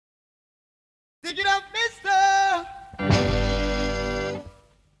Dig it up, mister.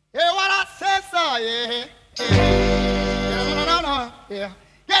 Hear what I say, sir, yeah. Yeah, no, yeah.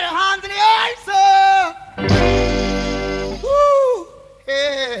 Get your hands in the air, sir. Woo,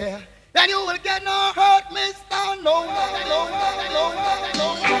 yeah. Then you will get no hurt, mister. No, no, no, no, no, no, no,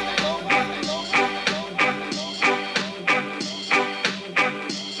 no.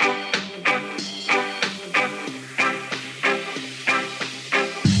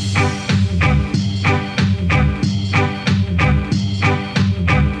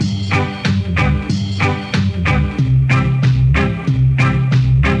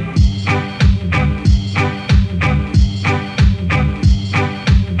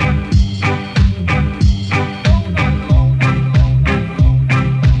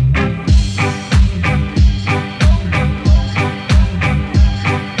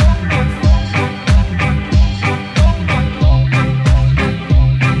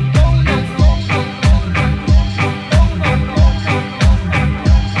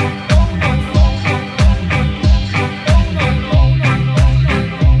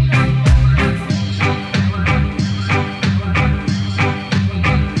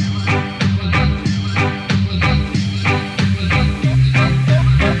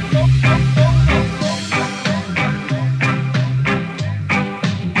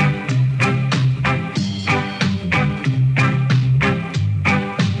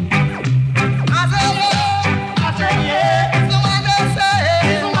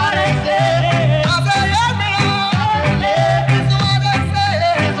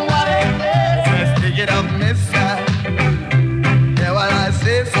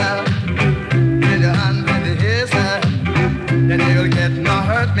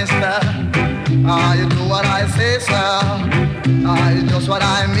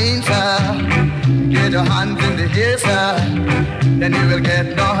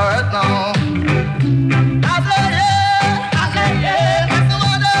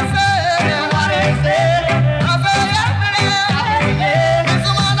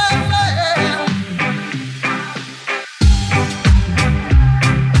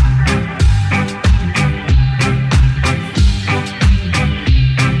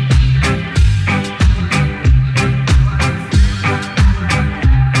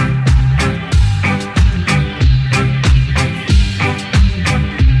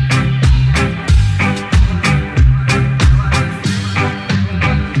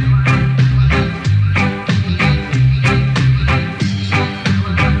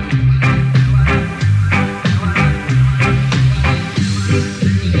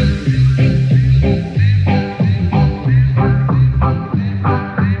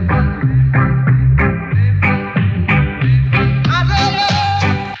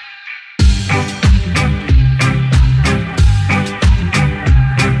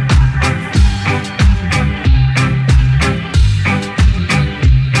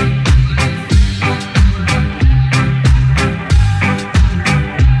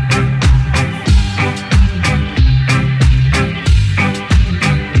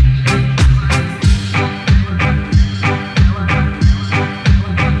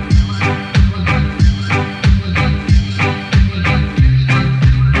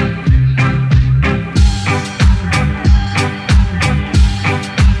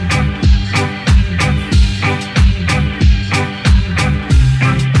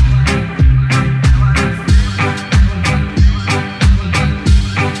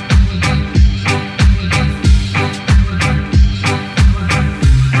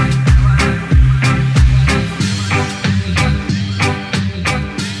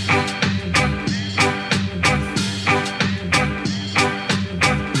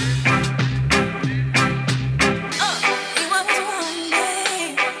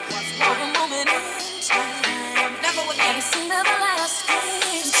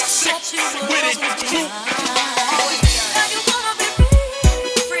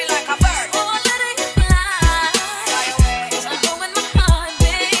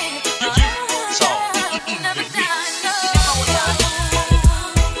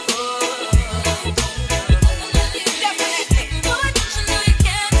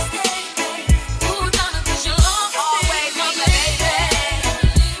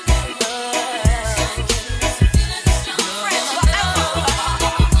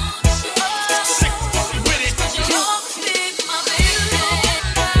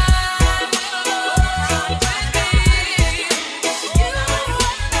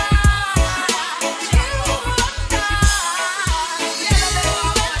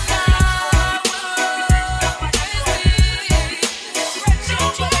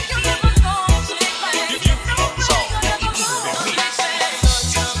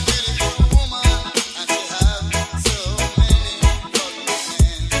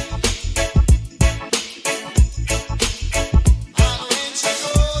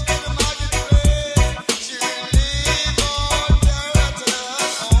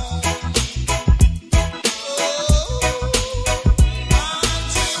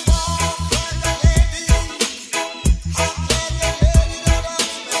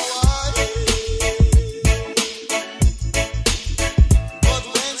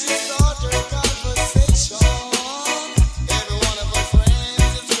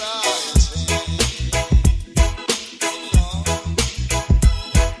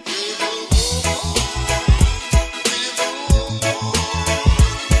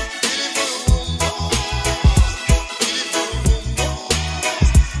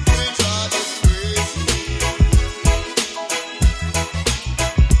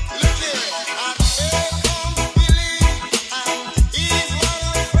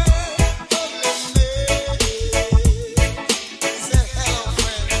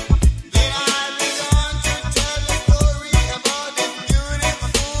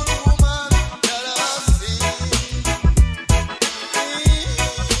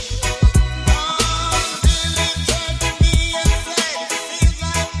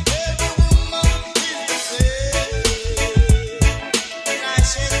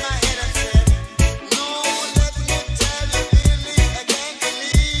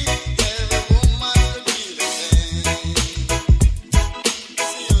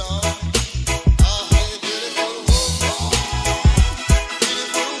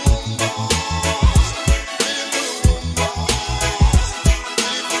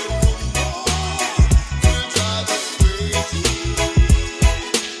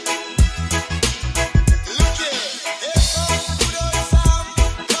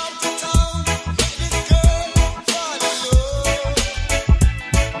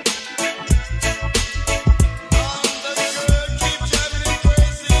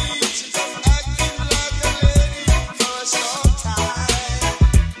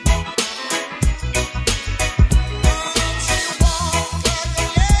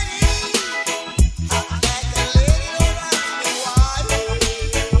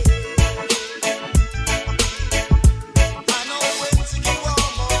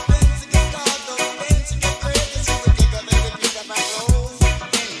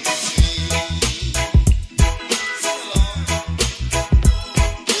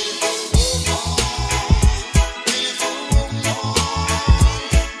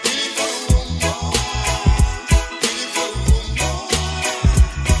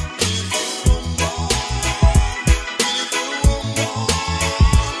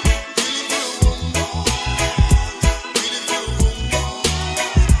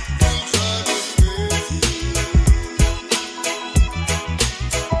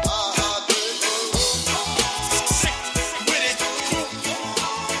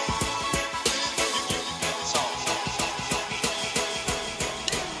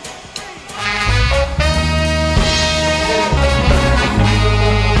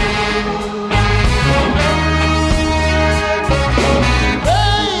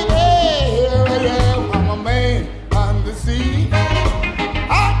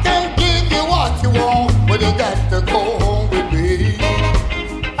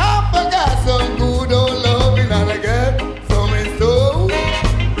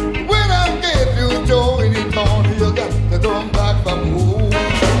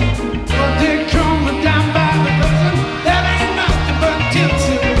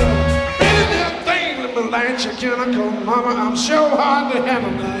 chemical, mama, I'm sure hard to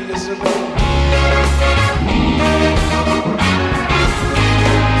handle now, yes it is.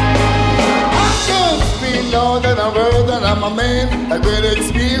 Know that I'm worth that I'm a man, a great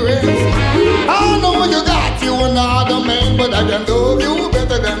experience. I know you got you another man, but I can love you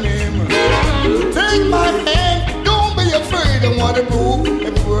better than him. Take my hand, don't be afraid of what I prove.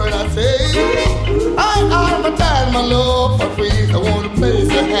 Every word I say, I advertise my love for free. I want a place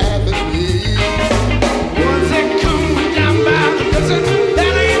to have it with. Once they come down by the prison,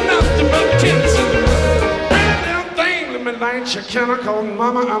 that ain't nothing but tension. Let me light your chemical,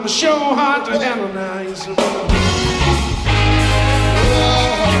 mama, I'm sure hard to handle now, yes it is.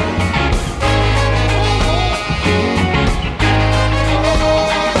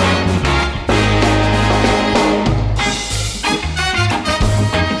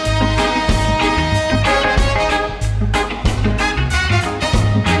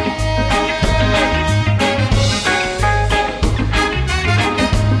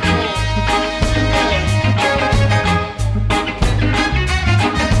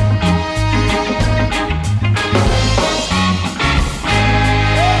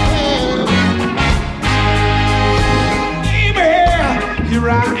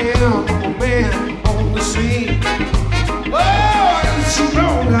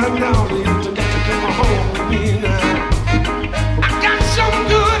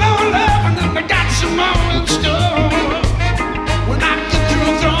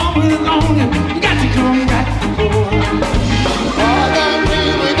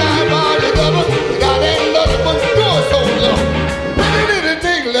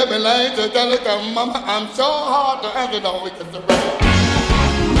 Mama, I'm so hard to handle, don't we get the right.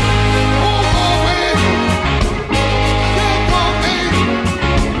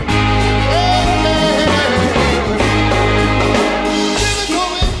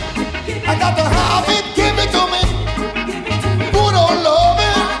 I got to have it, give it to me. Who don't love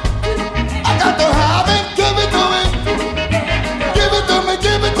it? I got to have it, give it to me. Give it to me,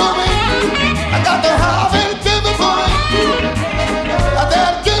 give it to me. I got to have it, give it to me. I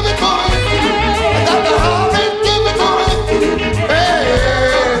said, give it to me. I got to have it, give it to me.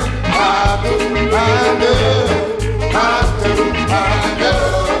 Hey, I do, I do, I do, I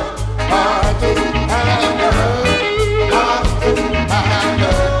do, I do, I do.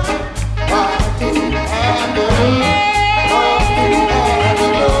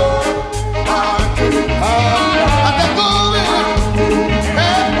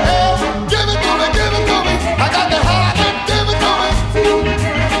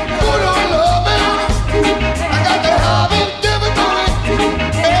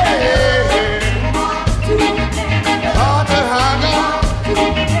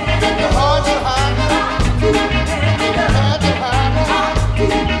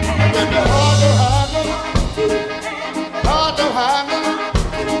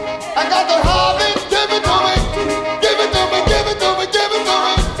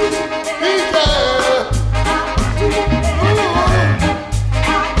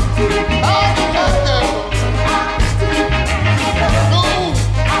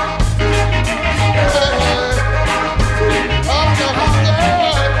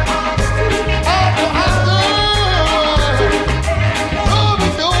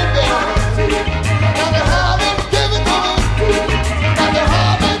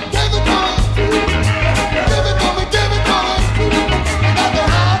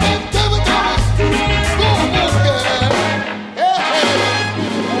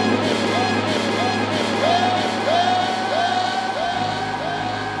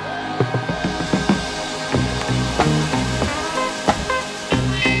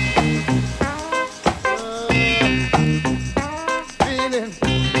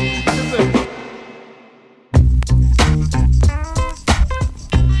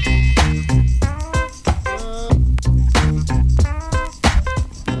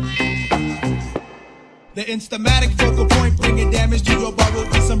 The instamatic focal point bringing damage to your bubble.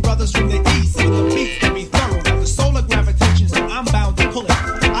 With some brothers from the east with the beats that be thorough. Got the solar gravitation, so I'm bound to pull it.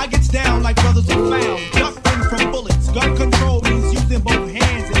 I gets down like brothers are found, ducking from bullets. Gun control means using both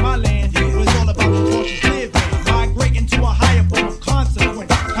hands in my land. It was all about the cautious living, migrating to a higher form of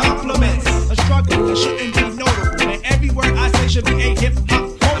consequence. Compliments, a struggle that shouldn't be notable. And every word I say should be a hip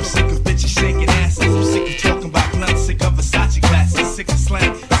hop. I'm sick of bitches shaking asses. I'm sick of talking about blunts. Sick of Versace glasses. Sick of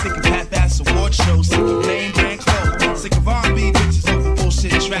slang. Sick of half-ass award shows. Sick of name brand clothes. Sick of R&B bitches over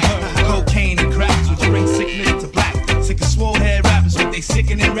bullshit track.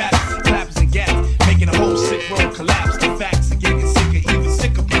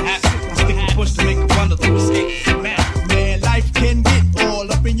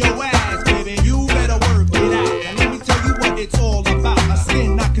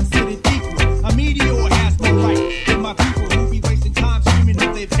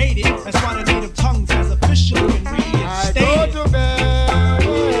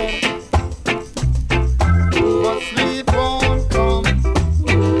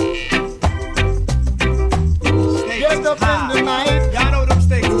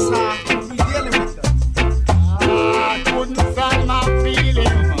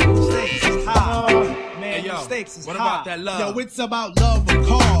 stakes is What high. about that love? Yo, it's about love with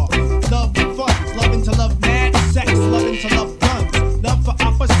cars, love with funds, loving to love mad sex, loving to love guns, love for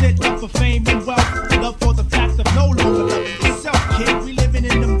opposite, love for fame and wealth, love for the fact of no longer loving yourself, kid. We living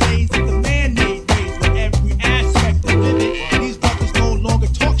in them days of the man-made ways where every aspect is vivid. These brothers no longer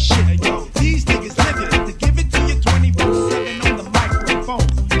talk shit, yo. These niggas live it. To give it to you 24/7 on the microphone.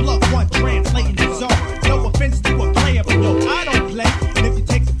 Plug one, translating the zone. No offense to a player, but yo, I don't play. And if you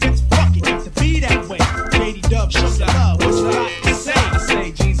take offense, fuck it, got to be that way. JD Dub, show your love. What you got to say? I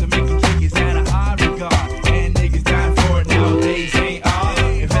say jeans are making niggas out of high regard, and niggas dying for it nowadays ain't odd.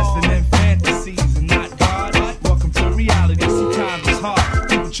 Investing in fantasies and not God. Welcome to reality. Sometimes it's hard.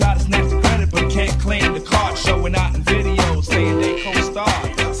 People try to snatch the credit but can't claim the card. Showing out in videos saying they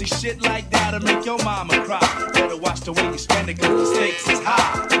co-star. See shit like that'll make your mama cry. Better watch the way you spend it 'cause the stakes is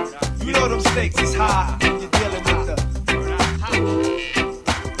high. You know them stakes is high. You're dealing with the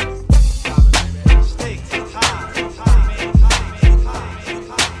stakes is high.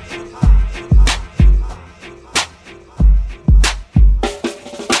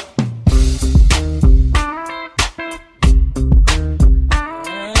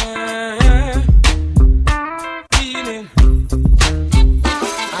 Feeling.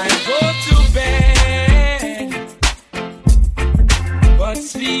 I go to bed, but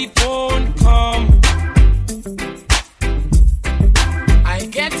sleep won't come. I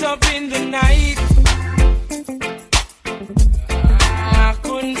get up in the night. I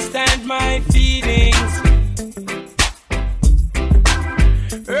couldn't stand my feelings.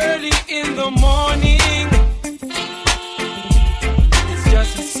 Early in the morning, it's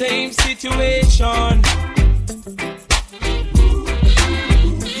just the same situation.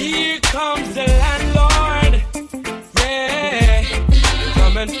 Here comes the landlord, yeah,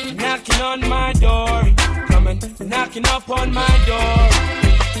 coming knocking on my door, coming knocking up on my door.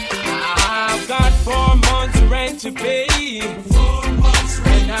 I've got 4 months rent to pay, 4 months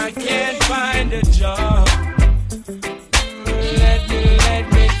rent, and I can't find a job. Let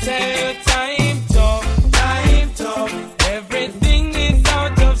me tell you, time tough, time tough. Everything is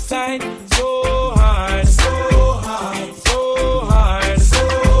out of sight, so hard, so hard, so hard, so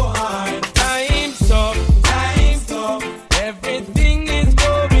hard. Time's tough, time's tough. Everything is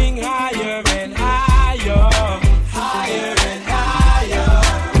going higher and higher, higher and higher.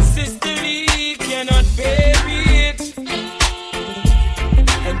 Sister Lee cannot bear it,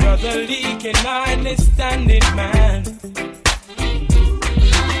 and Brother Lee cannot understand it, man.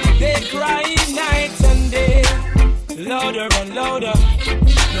 They cry night and day, louder and louder.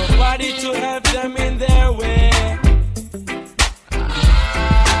 Nobody to help them in their way.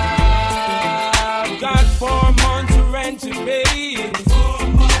 I've got 4 months rent to pay, 4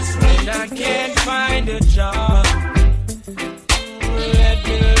 months rent, and I can't find a job. Let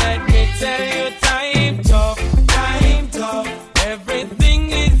me tell you, time tough, time tough. Everything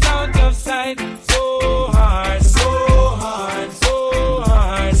is out of sight, so hard, so hard, so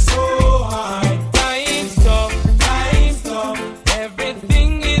hard, so hard. Time's tough, time's tough.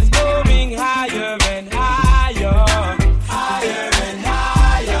 Everything is going higher and higher, higher and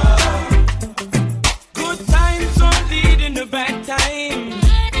higher. Good times don't lead into bad times,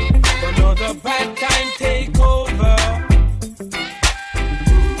 but no, the bad time take over.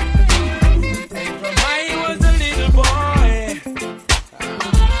 And from I was a little boy,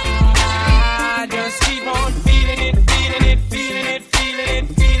 I just keep on feeling it, feeling it, feeling it, feeling it,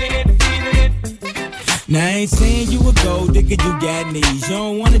 feeling it, feeling it. Now I ain't saying you a gold digger, you got knees. You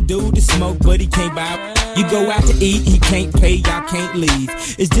don't wanna do the smoke, but he can't buy. You go out to eat, he can't pay, y'all can't leave.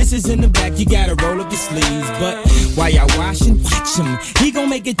 His dishes in the back, you gotta roll up your sleeves. But while y'all washing, watch him. He gon'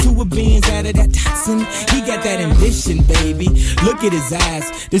 make it to a beans out of that toxin. He got that ambition, baby. Look at his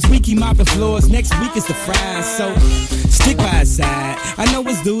eyes. This week he mopping floors, next week it's the fries. So stick by his side. I know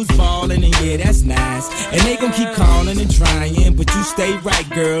his dudes ballin', and yeah, that's nice. And they gon' keep calling and trying, but you stay right,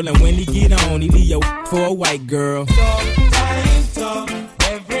 girl. And when he get on, he leave your for a white girl. Time tough,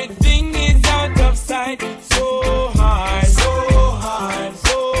 everything is out of sight. So hard, so hard,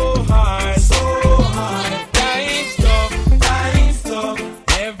 so hard, so hard. Time's tough, time's tough.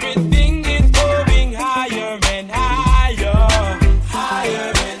 Everything is going higher and higher,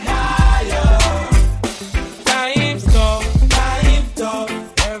 higher and higher. Time's tough, time's tough.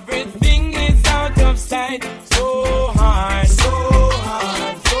 Everything is out of sight. So hard, so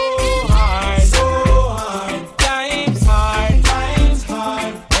hard, so hard, so hard. Time's hard, time's hard.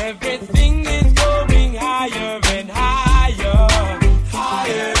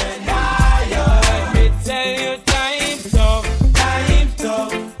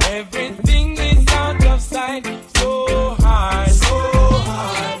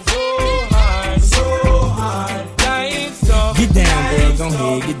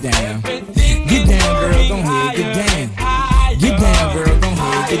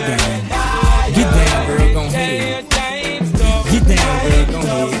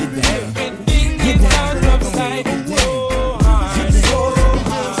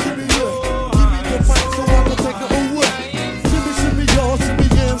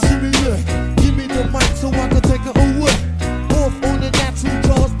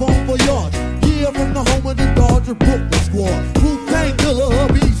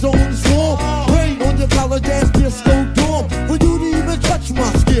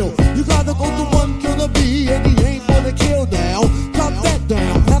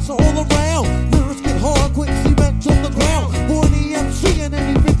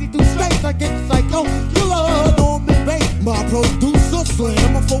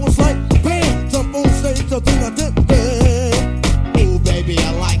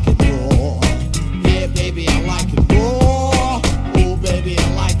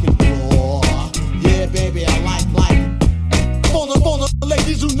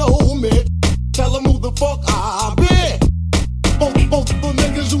 the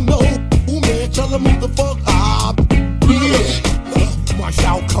niggas who know who man, tell them move the fuck up. Yeah. My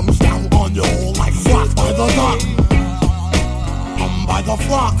shout comes down on you like rock by the dock. I'm by the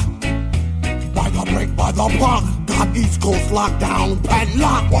flock. By the break, by the block. Got East Coast lockdown,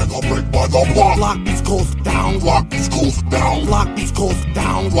 padlock. By the break, by the block. Lock East Coast down. Lock East Coast down. Lock East Coast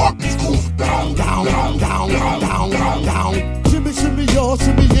down. Lock East Coast down. Down, down, down, down, down, down. Shimmy, shimmy, y'all,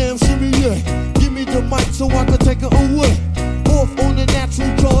 shimmy, yam, shimmy, yeah. Give me the mic so I can take it away. Off on the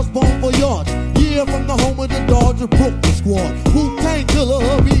natural draws, Bon Voyage. Yeah, from the home of the Dodger Brooklyn squad. Wu-Tang Killer,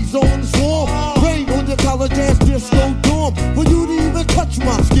 hubby's on the swarm. Rain on your college ass disco dorm. For you to even touch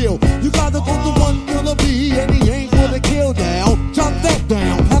my skill, you gotta go to one Killer B, and he ain't gonna kill down. Chop that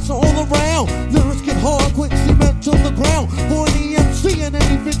down, pass it all around. Lyrics get hard, quick cement to the ground. For an EMC in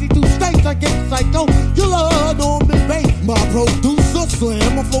any 52 states, I get psycho. Killer, Norman Bates, my producer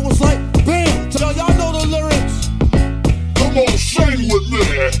slam. My flow is like bam. Tell y'all know the lyrics. Come on, sing with me.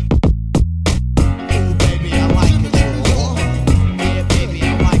 Oh, baby, I like it raw. Yeah, baby, I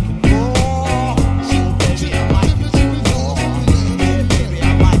like it raw. Oh, baby, I like it raw. Yeah, baby, I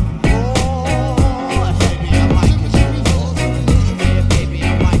like it raw. Baby, I like it raw. Yeah, baby, I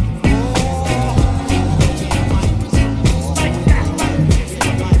like it raw. Baby, I like it like that.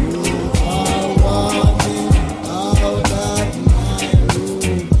 I want it out of my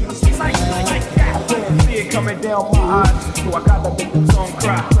room. Like that. I can't see it coming down my eyes. So I gotta make the song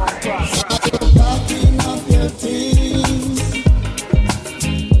cry. Packing up your things,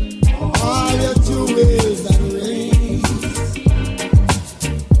 all your jewels and rings.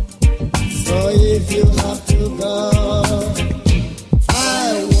 So if you have to go, I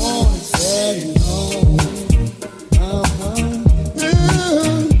won't say no.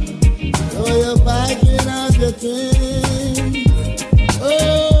 So you're packing up your things,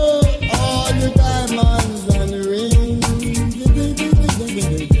 oh, all your diamonds and rings.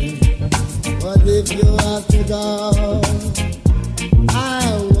 But if you have to go, I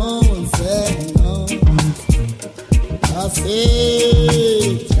won't say no. I'll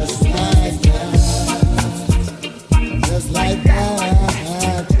say just like that, just like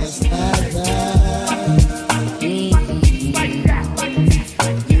that, just like that.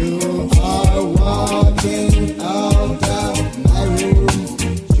 You are walking out of my room,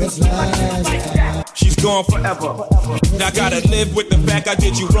 just like that. She's gone forever. I gotta live with the fact I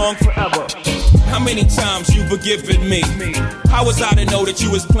did you wrong forever. How many times you forgiven me? How was I to know that you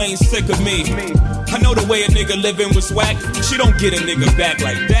was plain sick of me? I know the way a nigga living was whack. She don't get a nigga back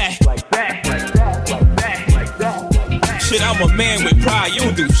like that. Shit, I'm a man with pride. You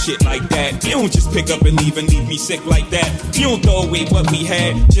don't do shit like that. You don't just pick up and leave me sick like that. You don't throw away what we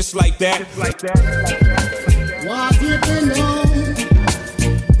had just like that. What you belong?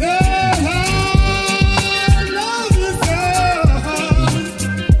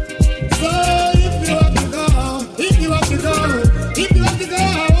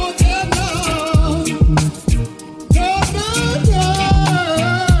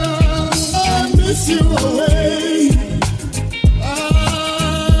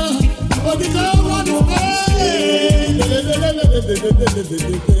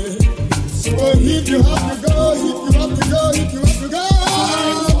 So if you have to go, if you have to go, if you have to go,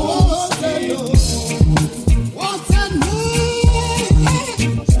 won't say no, won't say no.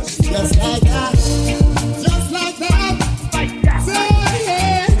 Just like that, just like that, like that. Say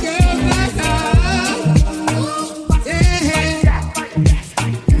yeah, just like that. Yeah.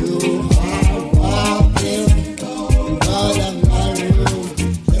 You are walking out of my room,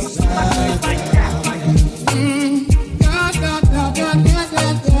 just like that.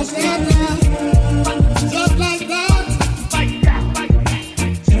 Just like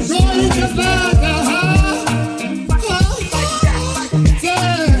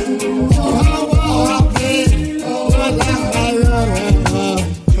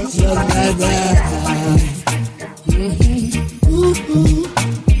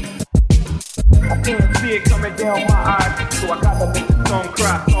coming down my eyes, so I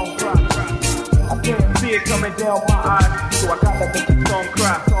gotta make the song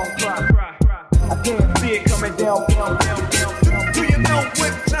cry. I can't see it coming down. Do you know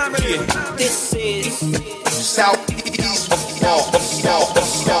what time it is? This is Southeast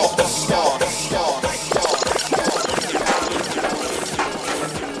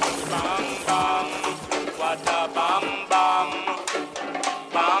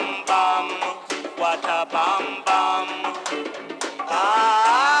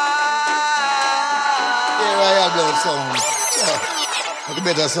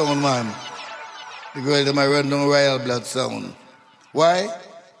the better sound, man. The girl that might run down Royal Blood sound. Why?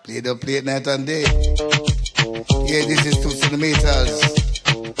 Play the plate night and day. Yeah, this is 2 centimeters.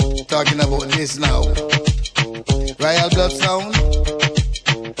 talking about this now. Royal blood sound.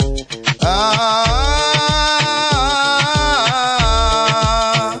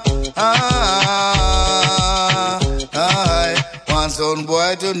 I want some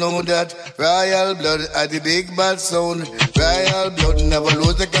boy to know that royal blood are the big bad sound. Royal blood never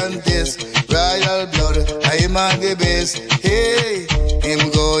lose the contest. Royal blood, I'm on the base. Hey,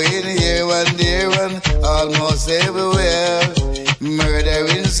 him going here and there and almost everywhere.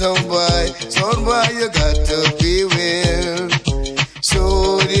 Murdering some boy, you got to beware.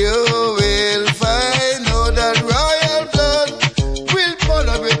 So you will find out that royal blood will burn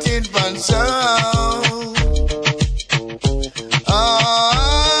up your tin pan sound.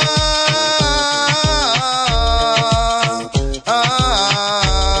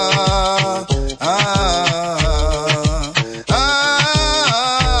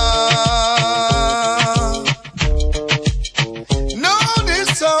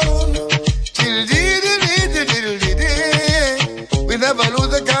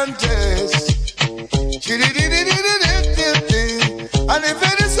 And if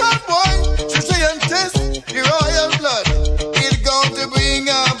any son boy should say and test the royal blood, it's going to bring a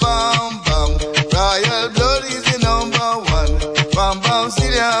bam bam. Royal blood is the number one. Bam bam,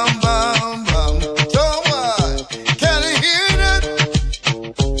 city and bam bam. So what? Can you hear that?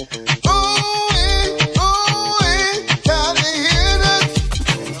 Ooh, can you hear that?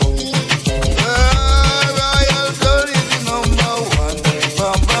 Royal blood is the number one.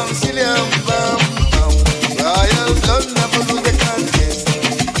 Bam bam, city and bam bam. Royal blood never lose the contest.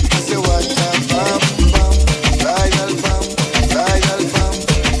 Say what a bam bam. Royal bam, royal bam,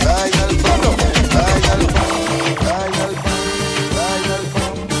 royal bam, royal bam, royal bam, royal bam, royal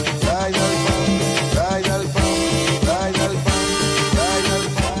bam, royal bam, royal bam, royal bam, royal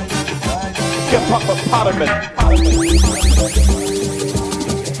bam. Hip-hop-opotamus.